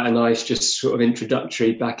it's quite a nice just sort of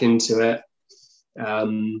introductory back into it.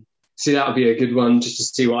 So that'll be a good one just to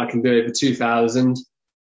see what I can do over 2,000.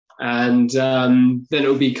 And then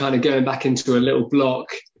it'll be kind of going back into a little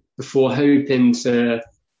block before hoping to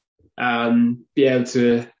be able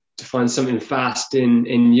to find something fast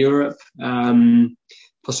in Europe.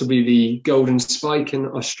 Possibly the Golden Spike in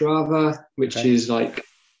Ostrava, which is like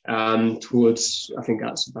towards, I think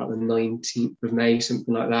that's about the 19th of May,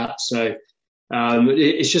 something like that. So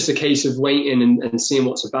it's just a case of waiting and seeing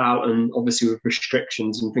what's about, and obviously with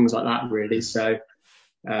restrictions and things like that, really. So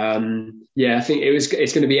I think it's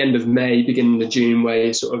going to be end of May, beginning of June, where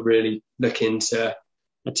you're sort of really looking to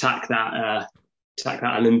attack that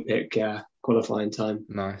Olympic qualifying time.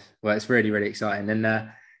 Nice. Well, it's really, really exciting.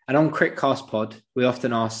 And on Crickcast Pod, we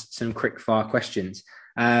often ask some quick-fire questions.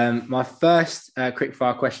 My first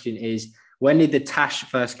quick-fire question is, when did the Tash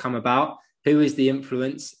first come about? Who was the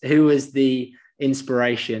influence? Who was the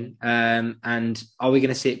inspiration? And are we going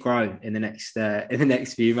to see it grow in the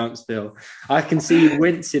next few months, Phil? I can see you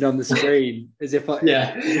wincing on the screen as if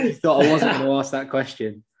you thought I wasn't going to ask that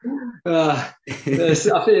question. I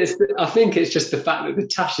think it's just the fact that the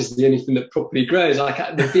Tash is the only thing that properly grows.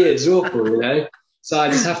 Like the beard's awful, so I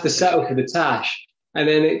just have to settle for the Tash. And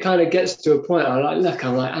then it kind of gets to a point, I'm like,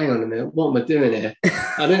 hang on a minute, what am I doing here?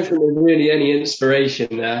 I don't think there's really any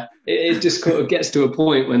inspiration there. It just kind of gets to a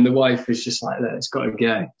point when the wife is just like, look, it's got to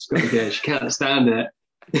go. She can't stand it.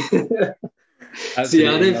 So I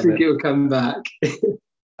don't think it'll come back.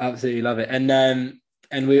 Absolutely love it.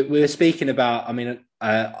 And we were speaking about, I mean,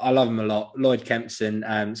 I love him a lot. Lloyd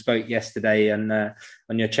Kempson spoke yesterday on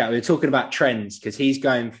your chat. We were talking about trends because he's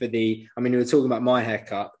going for we were talking about my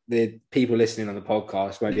haircut. The people listening on the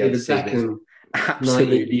podcast won't be able to see this.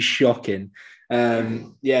 Absolutely shocking.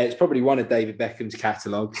 It's probably one of David Beckham's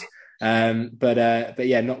catalogues. But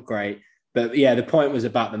not great. But the point was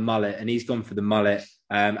about the mullet, and he's gone for the mullet.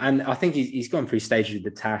 And I think he's gone through stages with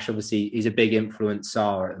the Tash. Obviously, he's a big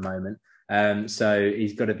influencer at the moment. So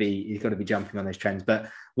he's got to be jumping on those trends. But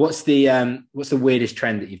what's the weirdest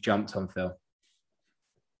trend that you've jumped on, Phil?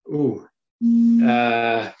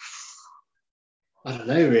 I don't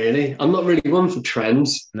know, really. I'm not really one for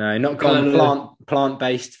trends. No, not gone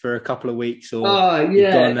plant-based for a couple of weeks, or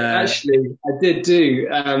actually I did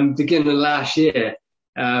do beginning of last year.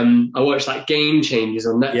 I watched like Game Changers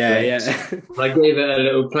on Netflix. I gave it a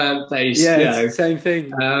little plant-based. Same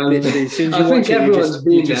thing. Literally, as soon as I think everyone's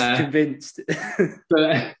been just convinced.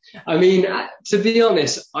 But I mean, to be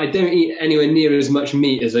honest, I don't eat anywhere near as much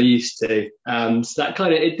meat as I used to. So that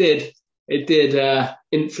kind of it did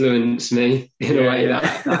influence me in a way.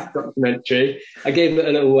 That documentary. I gave it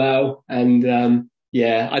a little wow, and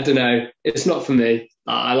I don't know. It's not for me.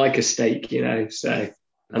 I like a steak, so.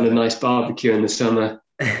 And a nice barbecue in the summer.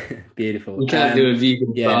 Beautiful. You can't do a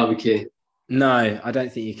vegan barbecue. No, I don't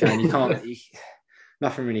think you can. You can't.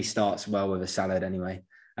 nothing really starts well with a salad anyway.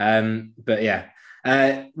 But yeah,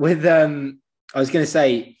 I was going to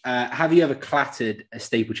say, have you ever clattered a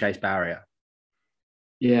steeplechase barrier?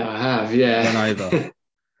 Yeah, I have. Yeah. Gone over.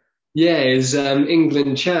 Yeah, it was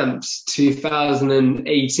England champs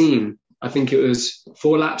 2018. I think it was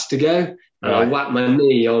 4 laps to go, and I whacked my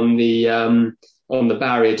knee on the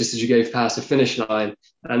barrier just as you go past the finish line,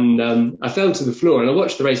 and I fell to the floor. And I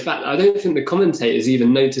watched the race back. I don't think the commentators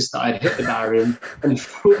even noticed that I'd hit the barrier and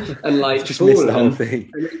like just missed the whole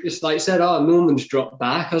thing. And they just like said, "Oh, Norman's dropped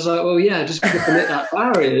back." I was like, "Well, yeah, just flipping hit that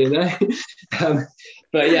barrier, you know."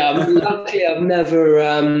 But yeah, luckily I've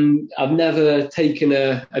never taken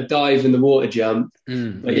a dive in the water jump.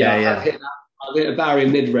 But I've hit a barrier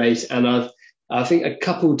mid race, and I think a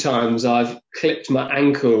couple times I've clipped my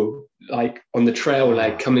ankle like on the trail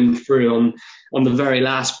leg coming through on the very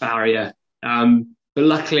last barrier. But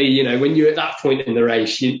luckily, you know, when you're at that point in the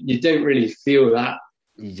race, you don't really feel that.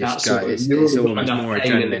 You just go. It's almost more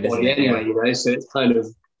adrenaline, isn't it? Anyway, you know, so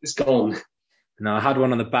it's gone. No, I had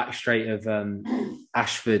one on the back straight of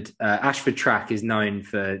Ashford. Ashford track is known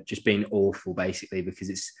for just being awful, basically, because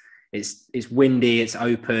it's windy, it's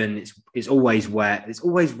open, it's always wet, it's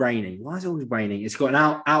always raining. Why is it always raining? It's got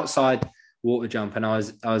an outside water jump, and I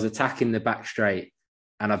was attacking the back straight,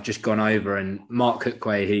 and I've just gone over. And Mark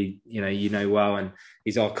Cookway, who you know well, and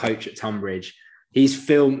he's our coach at Tunbridge. He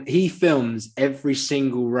films every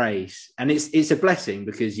single race, and it's a blessing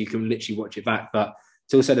because you can literally watch it back. But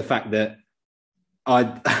it's also the fact that I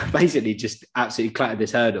basically just absolutely clattered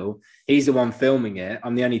this hurdle. He's the one filming it.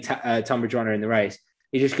 I'm the only Tunbridge runner in the race.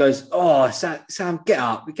 He just goes, "Oh, Sam, get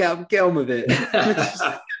up, get on with it."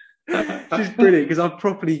 Just brilliant, because I've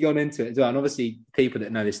properly gone into it as well. And obviously, people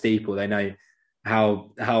that know the steeple, they know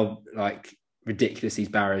how like ridiculous these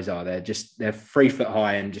barriers are. They're 3 foot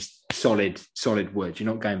high and just solid wood.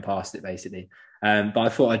 You're not going past it, basically. But I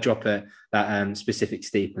thought I'd drop that specific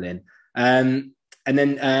steeple in. And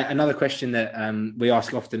then another question that we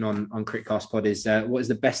ask often on Critcast Pod is, what is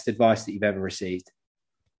the best advice that you've ever received?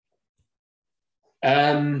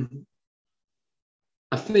 I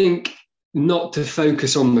think not to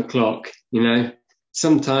focus on the clock. You know,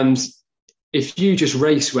 sometimes if you just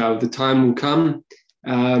race well, the time will come.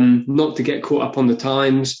 Not to get caught up on the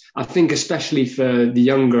times. I think especially for the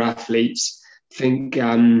younger athletes, I think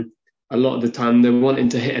a lot of the time they're wanting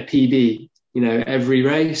to hit a PB, you know, every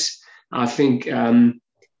race. I think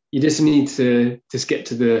you just need to just get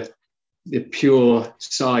to the pure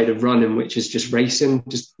side of running, which is just racing,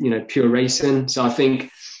 just, you know, pure racing. So I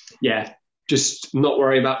think, yeah, just not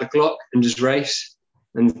worry about the clock and just race,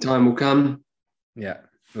 and the time will come. Yeah,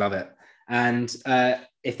 love it. And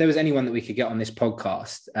if there was anyone that we could get on this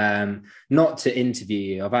podcast, not to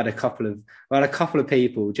interview you, I've had a couple of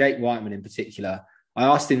people, Jake Whiteman in particular. I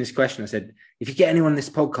asked him this question. I said, if you get anyone on this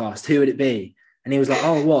podcast, who would it be? And he was like,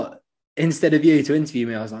 "Oh, what? Instead of you to interview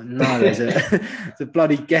me?" I was like, "No, there's a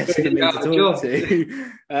bloody guest for me to talk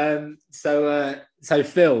to." So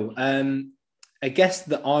Phil, a guest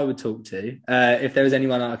that I would talk to, if there was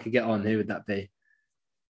anyone that I could get on, who would that be?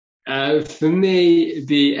 For me, it'd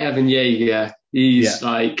be Evan Jaeger. He's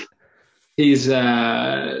he's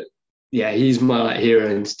my like hero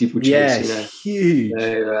in steeplechase. Yeah, you know? Huge.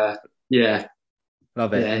 So, yeah.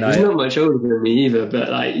 Love it. Yeah, no. He's not much older than me either, but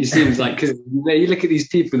like he seems like, because you look at these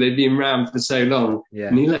people, they've been around for so long,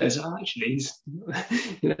 and you look, actually, he's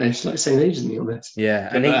it's like the same age as me almost. Yeah,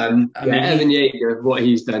 but, Evan Jaeger, what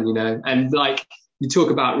he's done, you know, and like you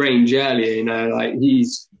talk about range earlier, you know, like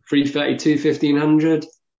he's 332, 1500.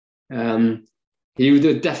 He would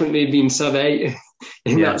have definitely been sub 8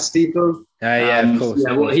 in that steeple. Of course.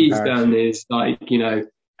 Yeah, what he's done is like, you know,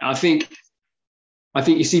 I think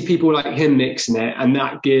you see people like him mixing it, and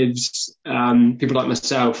that gives people like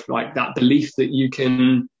myself like that belief that you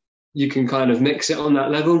can kind of mix it on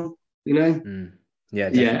that level, you know. Yeah,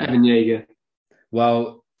 definitely. Yeah, Evan Jaeger.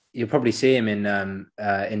 Well, you'll probably see him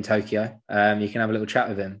in Tokyo. You can have a little chat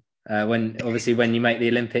with him when you make the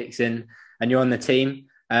Olympics and you're on the team.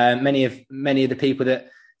 Many of the people that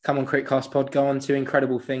come on Critcast Pod go on to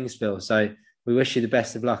incredible things, Phil. So we wish you the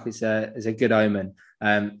best of luck. It's a good omen.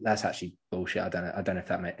 That's actually bullshit. I don't know if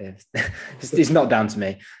that makes it's not down to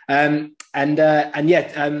me.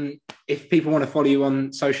 If people want to follow you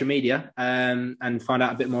on social media and find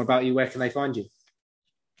out a bit more about you, where can they find you?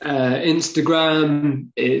 Instagram,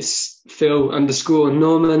 it's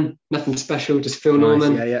Phil_Norman. Nothing special, just Phil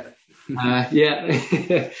Norman. Yeah.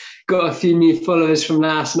 Got a few new followers from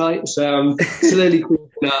last night, so I'm slowly creeping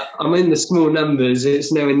up. I'm in the small numbers.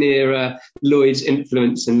 It's nowhere near Lloyd's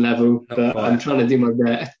influencing level, but I'm trying to do my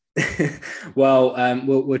bit. Well,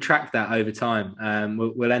 we'll track that over time.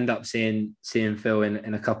 We'll end up seeing Phil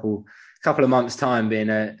in a couple of months' time being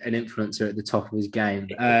an influencer at the top of his game.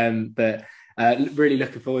 But really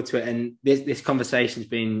looking forward to it. And this conversation's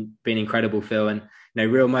been incredible, Phil, and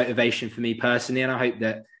real motivation for me personally. And I hope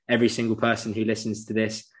that every single person who listens to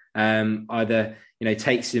this either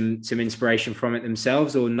takes some inspiration from it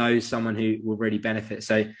themselves or knows someone who will really benefit.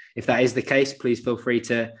 So if that is the case, please feel free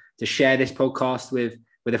to share this podcast with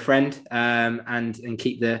a friend, and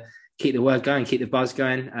keep the word going, keep the buzz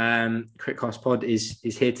going. Critcast Pod is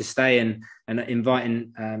here to stay, and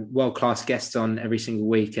inviting world-class guests on every single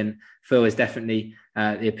week. And Phil is definitely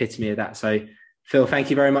the epitome of that. So Phil, thank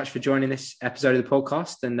you very much for joining this episode of the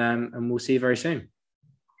podcast, and we'll see you very soon.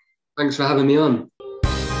 Thanks for having me on.